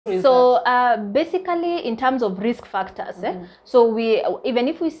So basically, in terms of risk factors, so we, even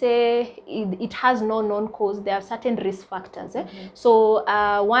if we say it has no known cause, there are certain risk factors. So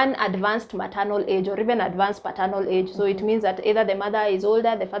one, advanced maternal age or even advanced paternal age. So it means that either the mother is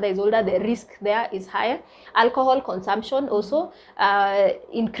older, the father is older, the risk there is higher. Alcohol consumption also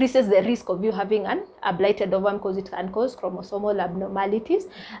increases the risk of you having a blighted ovum because it can cause chromosomal abnormalities.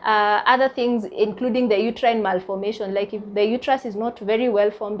 Other things including the uterine malformation, like if the uterus is not very well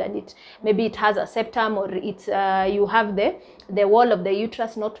formed and maybe it has a septum, or it's you have the wall of the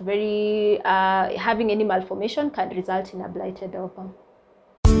uterus not very having any malformation, can result in a blighted ovum.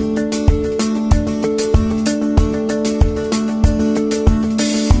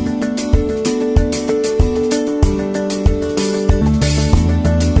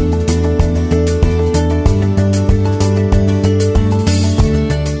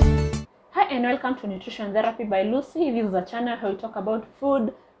 Welcome to Nutrition Therapy by Lucy. This is a channel where we talk about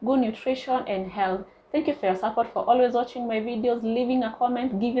food, good nutrition and health. Thank you for your support, for always watching my videos, leaving a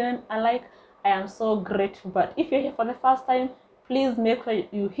comment, giving them a like. I am so grateful. But if you're here for the first time, please make sure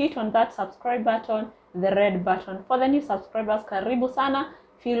you hit on that subscribe button, the red button. For the new subscribers, karibu sana,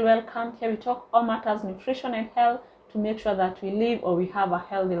 feel welcome. Here we talk all matters nutrition and health to make sure that we live or we have a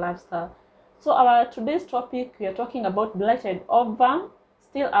healthy lifestyle. So our today's topic, we are talking about blighted ovum,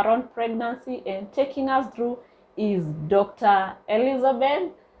 still around pregnancy, and taking us through is Dr. Elizabeth.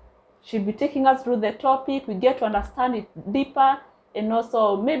 She'll be taking us through the topic. We get to understand it deeper, and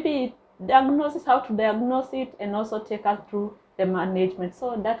also maybe diagnosis, how to diagnose it, and also take us through the management.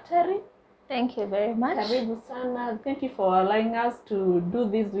 So Dr. Thank you very much. Karibu sana. Thank you for allowing us to do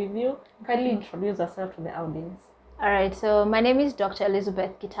this with you. Kindly introduce yourself to the audience. All right, so my name is Dr.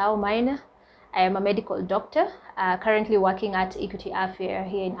 Elizabeth Gitau Maina. I am a medical doctor, currently working at Equity Affair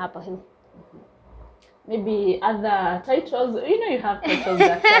here in Upper Hill. Maybe other titles, you have titles,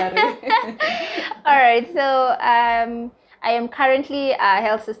 Dr. All right, so I am currently a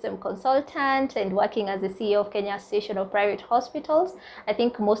health system consultant and working as the CEO of Kenya Association of Private Hospitals. I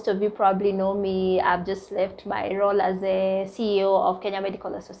think most of you probably know me. I've just left my role as the CEO of Kenya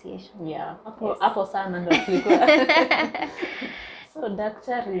Medical Association. Yeah, yes. So,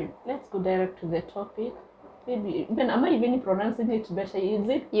 Dr. let's go direct to the topic. Maybe, am I even pronouncing it better? Is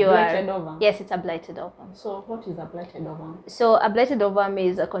it blighted ovum? Yes, it's a blighted ovum. So, what is a blighted ovum? So, a blighted ovum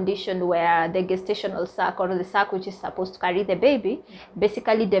is a condition where the gestational sac, or the sac which is supposed to carry the baby,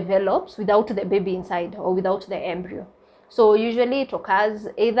 basically develops without the baby inside or without the embryo. So, usually it occurs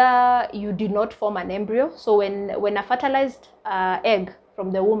either you did not form an embryo. So, when a fertilized egg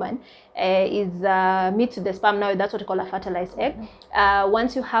from the woman meets the sperm, now that's what we call a fertilized egg.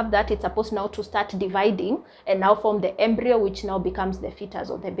 Once you have that, it's supposed now to start dividing and now form the embryo, which now becomes the fetus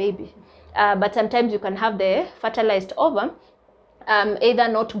or the baby. But sometimes you can have the fertilized ovum either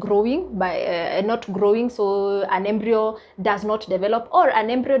not growing so an embryo does not develop, or an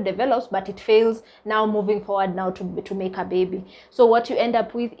embryo develops but it fails now moving forward now to make a baby. So what you end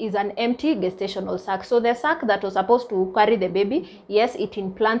up with is an empty gestational sac. So the sac that was supposed to carry the baby, yes, it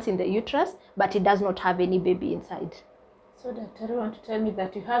implants in the uterus, but it does not have any baby inside. So Dr. you want to tell me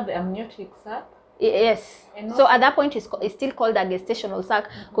that you have the amniotic sac? Yes. So at that point, it's still called a gestational sac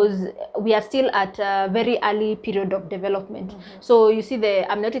because we are still at a very early period of development. So you see, the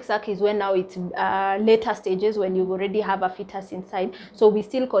amniotic sac is when now it's later stages when you already have a fetus inside. So we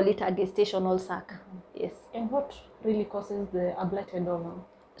still call it a gestational sac. Yes. And what really causes the blighted ovum?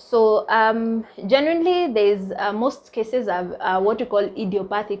 So generally, there's most cases of what we call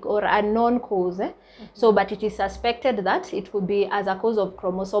idiopathic or unknown cause. So, but it is suspected that it could be as a cause of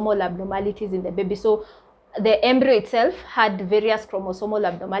chromosomal abnormalities in the baby. So the embryo itself had various chromosomal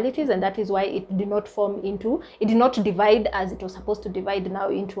abnormalities, and that is why it did not it did not divide as it was supposed to divide now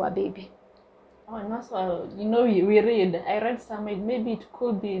into a baby. Oh, and also, I read somewhere, maybe it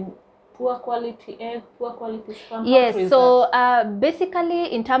could be poor quality egg, poor quality sperm. Yes, so basically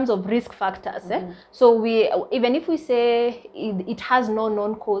in terms of risk factors, so we, even if we say it has no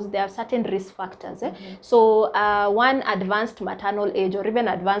known cause, there are certain risk factors. So one, advanced maternal age or even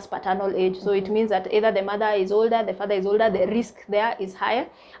advanced paternal age. So it means that either the mother is older, the father is older, the risk there is higher.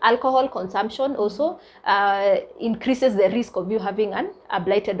 Alcohol consumption also increases the risk of you having a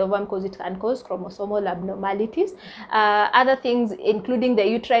blighted ovum because it can cause chromosomal abnormalities. Other things including the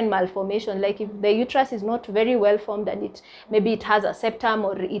uterine malformation, like if the uterus is not very well formed and maybe it has a septum,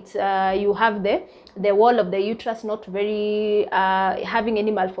 or it's you have the wall of the uterus not very having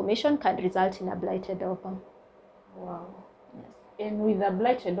any malformation, can result in a blighted ovum. Wow. Yes. And with a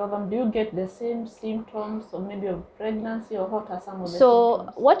blighted ovum, do you get the same symptoms or maybe of pregnancy, or what are some of the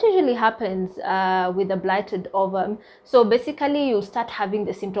symptoms? What usually happens with the blighted ovum, so basically you start having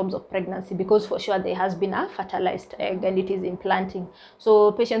the symptoms of pregnancy, because for sure there has been a fertilized egg and it is implanting.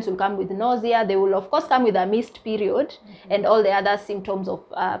 So patients will come with nausea, they will of course come with a missed period and all the other symptoms of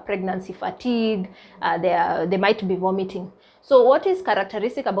pregnancy, fatigue, they might be vomiting. So what is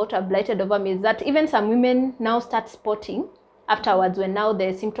characteristic about a blighted ovum is that even some women now start spotting afterwards, when now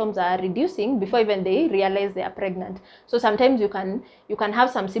the symptoms are reducing before even they realize they are pregnant. So sometimes you can have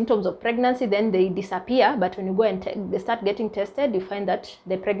some symptoms of pregnancy, then they disappear, but when you go and they start getting tested, you find that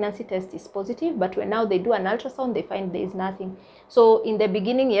the pregnancy test is positive, but when now they do an ultrasound, they find there is nothing. So in the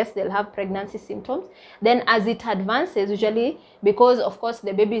beginning, yes, they'll have pregnancy symptoms. Then as it advances, usually because of course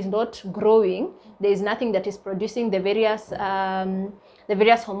the baby is not growing, there is nothing that is producing the various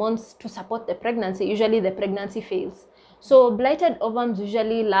hormones to support the pregnancy, usually the pregnancy fails. So blighted ovums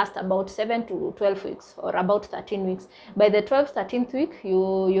usually last about 7 to 12 weeks or about 13 weeks. By the 12th, 13th week,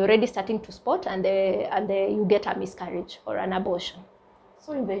 you're already starting to spot and you get a miscarriage or an abortion.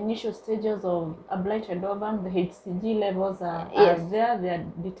 So in the initial stages of a blighted ovum, the HCG levels are there, they are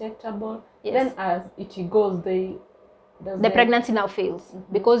detectable. Yes. Then as it goes, the pregnancy now fails,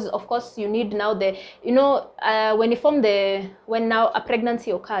 because of course you need now when now a pregnancy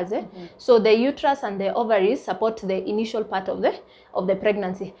occurs, so the uterus and the ovaries support the initial part of the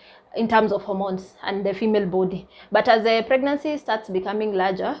pregnancy in terms of hormones and the female body. But as the pregnancy starts becoming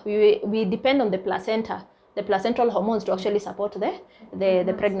larger, we depend on the placenta, the placental hormones, to actually support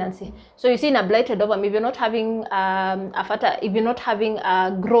the pregnancy. So you see, in a blighted ovum, if you're not having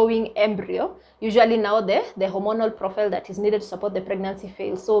a growing embryo, usually now the hormonal profile that is needed to support the pregnancy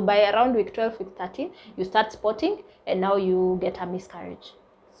fails. So by around week 12, week 13, you start spotting, and now you get a miscarriage.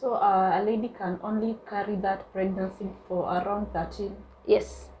 So a lady can only carry that pregnancy for around 13?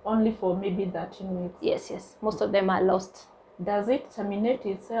 Yes. Only for maybe 13 weeks? Yes. Most of them are lost. Does it terminate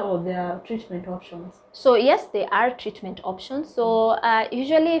itself, or there are treatment options? So yes, there are treatment options. So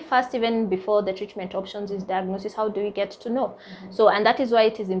usually first, even before the treatment options, is diagnosis. How do we get to know? So, and that is why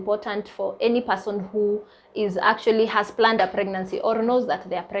it is important for any person who has planned a pregnancy or knows that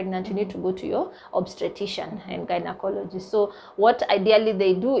they are pregnant, you need to go to your obstetrician and gynecologist. So what ideally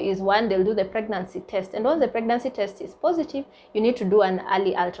they do is, one, they'll do the pregnancy test, and once the pregnancy test is positive, you need to do an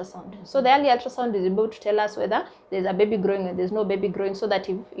early ultrasound. So the early ultrasound is able to tell us whether there's a baby growing or there's no baby growing, so that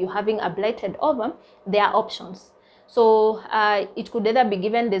if you're having a blighted ovum, there are options. So it could either be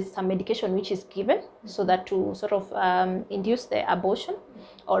given, there's some medication which is given so that to sort of induce the abortion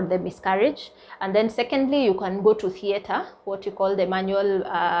or the miscarriage. And then secondly, you can go to theater, what you call the manual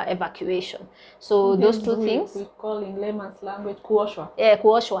evacuation. So those two things we call in layman's language kuoshwa. Yeah,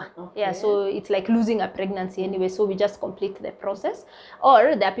 kuoshwa. Okay. Yeah, so it's like losing a pregnancy anyway, so we just complete the process.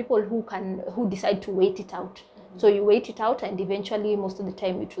 Or there are people who decide to wait it out. So you wait it out, and eventually most of the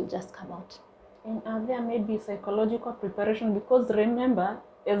time it will just come out. And are there maybe psychological preparation? Because remember,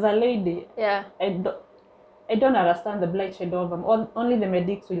 as a lady, I don't understand the blighted ovum. Only the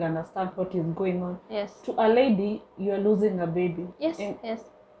medics will understand what is going on. Yes. To a lady, you are losing a baby. Yes. And yes.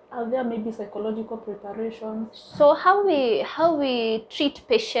 Are there maybe psychological preparations? So how we treat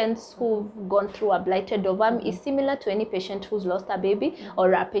patients who've gone through a blighted ovum is similar to any patient who's lost a baby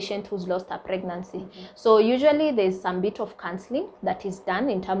or a patient who's lost a pregnancy. So usually there's some bit of counseling that is done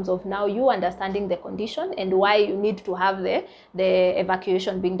in terms of now you understanding the condition and why you need to have the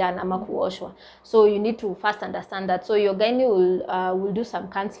evacuation being done, ama kuoshwa. So you need to first understand that. So your gynae will do some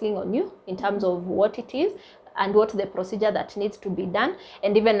counseling on you in terms of what it is and what the procedure that needs to be done,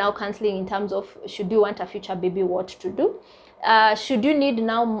 and even now counseling in terms of, should you want a future baby, what to do. Should you need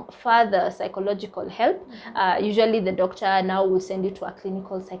now further psychological help, usually the doctor now will send you to a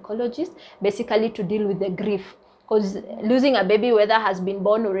clinical psychologist, basically to deal with the grief, because losing a baby, whether has been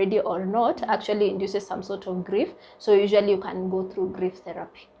born already or not, actually induces some sort of grief. So usually you can go through grief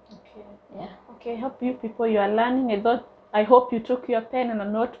therapy. Okay. Yeah. Okay, hope you people, you are learning. I hope you took your pen and a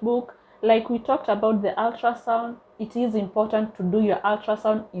notebook. Like we talked about the ultrasound, it is important to do your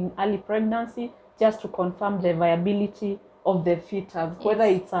ultrasound in early pregnancy just to confirm the viability of the fetus, yes. Whether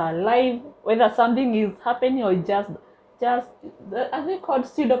it's alive, whether something is happening, or just are they called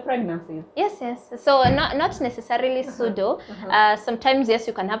pseudo pregnancies? Yes. So not necessarily pseudo. Sometimes yes,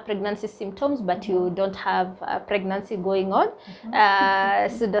 you can have pregnancy symptoms, but you don't have pregnancy going on.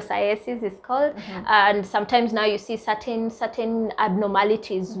 Pseudocyesis is called, and sometimes now you see certain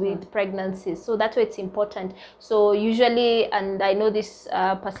abnormalities with pregnancies. So that's why it's important. So usually, and I know this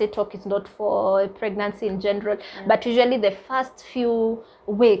per se talk is not for pregnancy in general, but usually the first few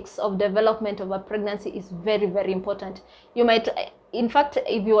weeks of development of a pregnancy is very, very important. You might, in fact,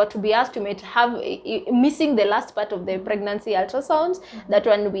 if you were to be asked, you might have missing the last part of the pregnancy ultrasounds. That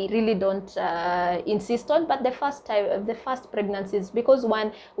one we really don't insist on, but the first pregnancies, because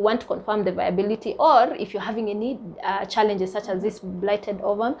one, we want to confirm the viability, or if you're having any challenges such as this blighted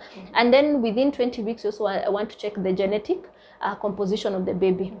ovum. And then within 20 weeks, also I want to check the genetic composition of the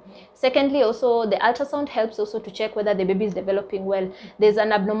baby. Secondly, also the ultrasound helps also to check whether the baby is developing well. There's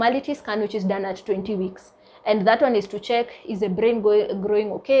an abnormality scan which is done at 20 weeks. And that one is to check, is the brain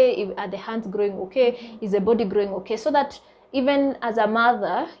growing okay? Are the hands growing okay? Is the body growing okay? So that even as a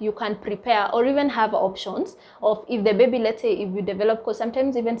mother, you can prepare or even have options of if the baby, let's say, if you develop, because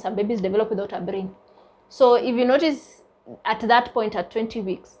sometimes even some babies develop without a brain. So if you notice at that point at 20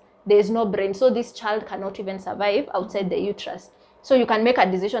 weeks, there is no brain. So this child cannot even survive outside the uterus. So you can make a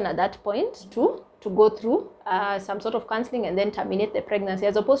decision at that point to go through some sort of counseling and then terminate the pregnancy,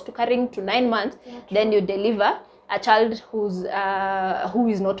 as opposed to carrying to 9 months, then you deliver a child who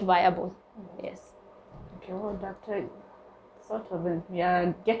is not viable. Yes. Okay, well, doctor, sort of, we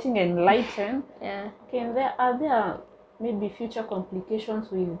are getting enlightened. Yeah. Okay, and are there maybe future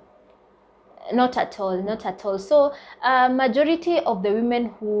complications with? Not at all, not at all. So majority of the women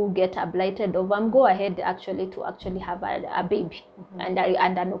who get a blighted ovum go ahead actually to have a baby and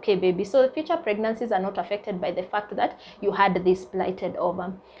an okay baby. So future pregnancies are not affected by the fact that you had this blighted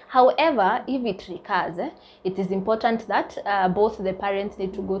ovum. However, if it recurs, it is important that both the parents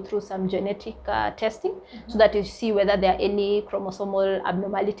need to go through some genetic testing so that you see whether there are any chromosomal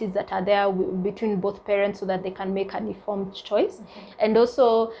abnormalities that are there between both parents, so that they can make an informed choice. And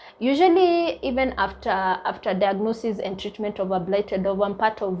also, usually, even after diagnosis and treatment of a blighted ovum,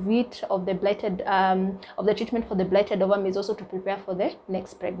 part of it of the treatment for the blighted ovum is also to prepare for the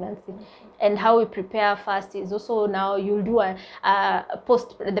next pregnancy. And how we prepare first is also, now you'll do a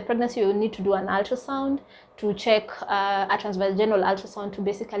post the pregnancy, you'll need to do an ultrasound to check a transvaginal ultrasound to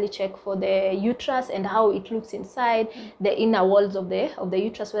basically check for the uterus and how it looks inside the inner walls of the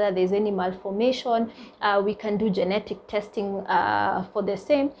uterus, whether there's any malformation. We can do genetic testing for the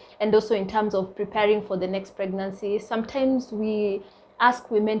same, and also in terms of preparing for the next pregnancy. Sometimes we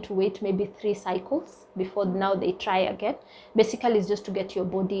ask women to wait maybe 3 cycles before now they try again. Basically, it's just to get your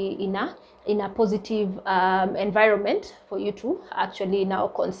body in a positive environment for you to actually now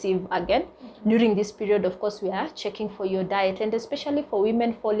conceive again. During this period, of course, we are checking for your diet, and especially for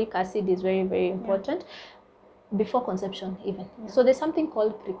women, folic acid is very, very important. Before conception even. So there's something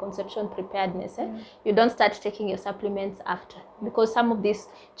called preconception preparedness. You don't start taking your supplements after, because some of these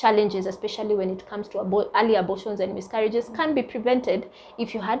challenges, especially when it comes to early abortions and miscarriages, can be prevented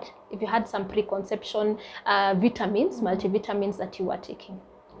if you had some preconception vitamins, multivitamins that you were taking.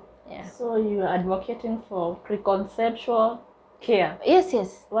 Yeah. So you are advocating for preconceptual care? Yes,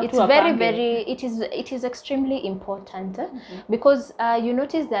 yes. It's it is extremely important because you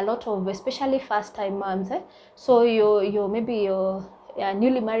notice there are a lot of, especially first-time moms. So you're maybe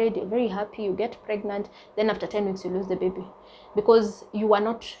newly married, you're very happy, you get pregnant, then after 10 weeks you lose the baby, because your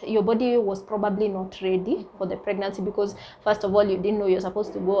body was probably not ready for the pregnancy, because first of all, you didn't know you're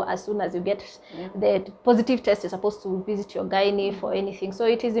supposed to go as soon as you get the positive test, you're supposed to visit your gynae for anything. So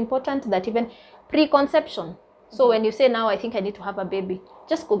it is important that even pre-conception, so when you say, now I think I need to have a baby,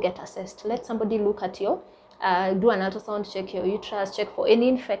 just go get assessed. Let somebody look at your, do an ultrasound, check your uterus, check for any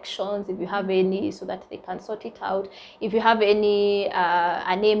infections, if you have any, so that they can sort it out. If you have any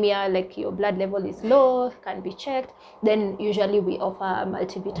anemia, like your blood level is low, can be checked. Then usually we offer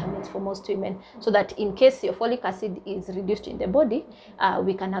multivitamins for most women, so that in case your folic acid is reduced in the body,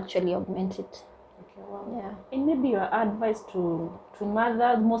 we can actually augment it. Okay, wow. Yeah. And maybe your advice to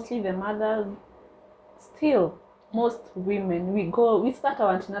mothers, mostly the mothers, still, most women, we start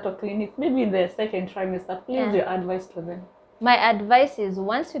our antenatal clinic maybe in the 2nd trimester. Please, your advice to them. My advice is,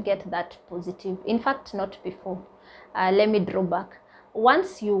 once you get that positive, in fact, not before, let me draw back.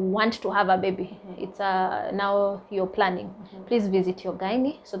 Once you want to have a baby, it's now you're planning. Please visit your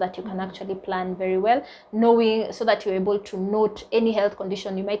gynae so that you can actually plan very well, knowing, so that you're able to note any health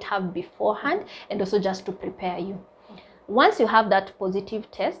condition you might have beforehand, and also just to prepare you. Once you have that positive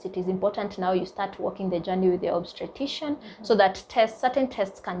test, it is important now you start walking the journey with the obstetrician, so that certain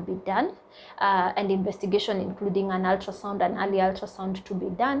tests can be done, and investigation, including an ultrasound, an early ultrasound, to be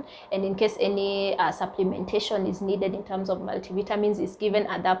done. And in case any supplementation is needed in terms of multivitamins, is given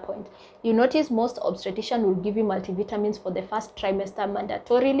at that point. You notice most obstetrician will give you multivitamins for the 1st trimester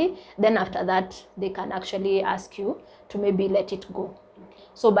mandatorily. Then after that, they can actually ask you to maybe let it go.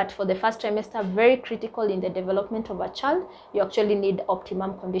 So, but for the 1st trimester, very critical in the development of a child, you actually need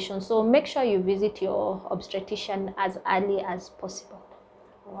optimum conditions. So make sure you visit your obstetrician as early as possible.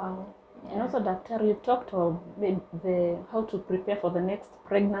 Wow. And also, Doctor, you talked of the how to prepare for the next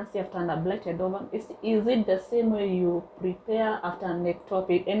pregnancy after an blighted ovum. Is it the same way you prepare after an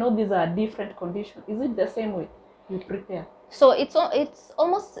ectopic? I know these are different conditions. Is it the same way you prepare? So it's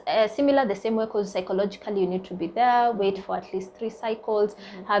almost similar the same way, because psychologically you need to be there, wait for at least 3 cycles,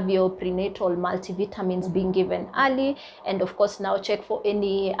 have your prenatal multivitamins being given early, and of course now check for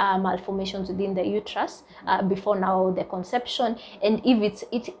any malformations within the uterus before now the conception. And if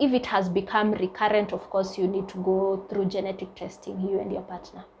it has become recurrent, of course you need to go through genetic testing, you and your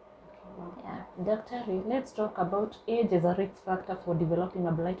partner. Wow. Yeah. Doctor, let's talk about age as a risk factor for developing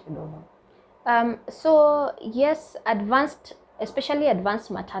a blighted ovum. So yes, especially advanced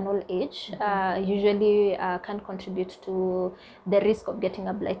maternal age usually can contribute to the risk of getting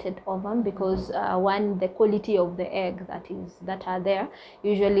a blighted ovum, because one, the quality of the egg that are there,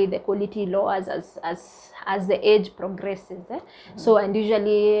 usually the quality lowers as the age progresses. So, and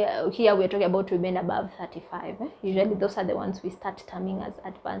usually here we're talking about women above 35. Usually those are the ones we start terming as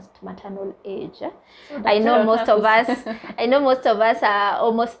advanced maternal age. So I know most of us are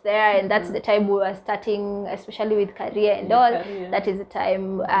almost there, and that's the time we are starting, especially with career and all. That is the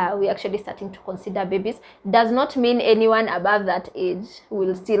time we're actually starting to consider babies. Does not mean anyone above that age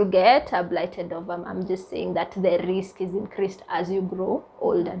will still get a blighted ovum. I'm just saying that the risk is increased as you grow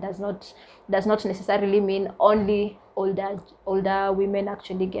older. Does not necessarily mean only older women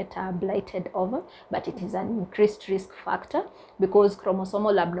actually get a blighted ovum, but it is an increased risk factor, because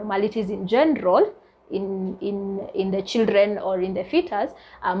chromosomal abnormalities in general in the children or in the fetus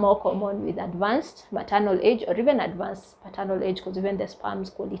are more common with advanced maternal age or even advanced paternal age, because even the sperm's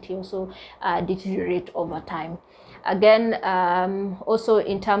quality also deteriorate over time. Again, also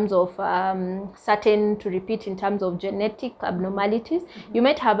in terms of in terms of genetic abnormalities, you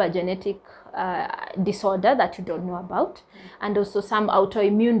might have a genetic disorder that you don't know about, and also some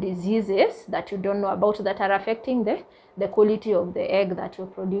autoimmune diseases that you don't know about that are affecting the quality of the egg that you're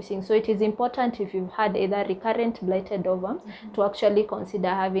producing. So it is important, if you've had either recurrent blighted ovum, to actually consider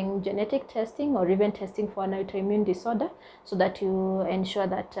having genetic testing or even testing for an autoimmune disorder, so that you ensure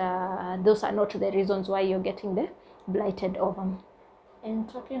that those are not the reasons why you're getting the blighted ovum. And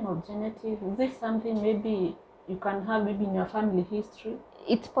talking of genetics, is this something maybe you can have maybe in your family history?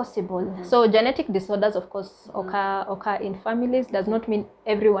 It's possible. So genetic disorders, of course, occur in families. Does not mean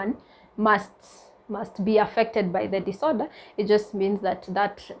everyone must be affected by the disorder. It just means that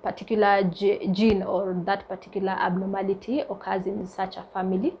that particular gene or that particular abnormality occurs in such a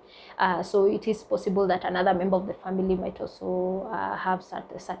family. So it is possible that another member of the family might also have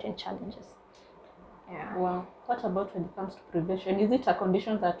certain challenges. Yeah. Well, what about when it comes to prevention? Is it a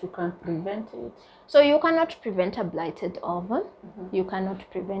condition that you can prevent it? So you cannot prevent a blighted ovum. You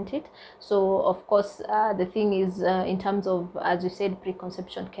cannot prevent it. So of course, the thing is, in terms of, as you said,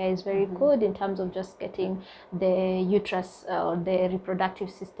 preconception care is very good in terms of just getting the uterus or the reproductive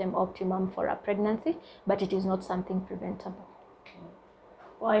system optimum for a pregnancy, but it is not something preventable.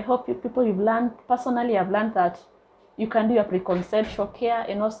 Well, I hope you've learned, personally I've learned that you can do your preconception care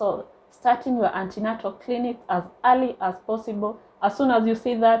and also starting your antenatal clinic as early as possible. As soon as you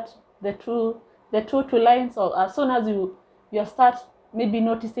see that the two lines, or as soon as you start maybe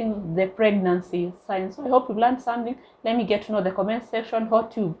noticing the pregnancy signs. So I hope you've learned something. Let me get to know the comment section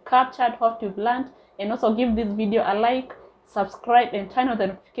what you've captured, what you've learned, and also give this video a like, subscribe, and turn on the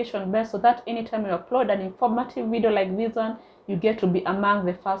notification bell so that anytime you upload an informative video like this one, you get to be among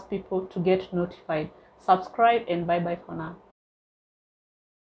the first people to get notified. Subscribe, and bye bye for now.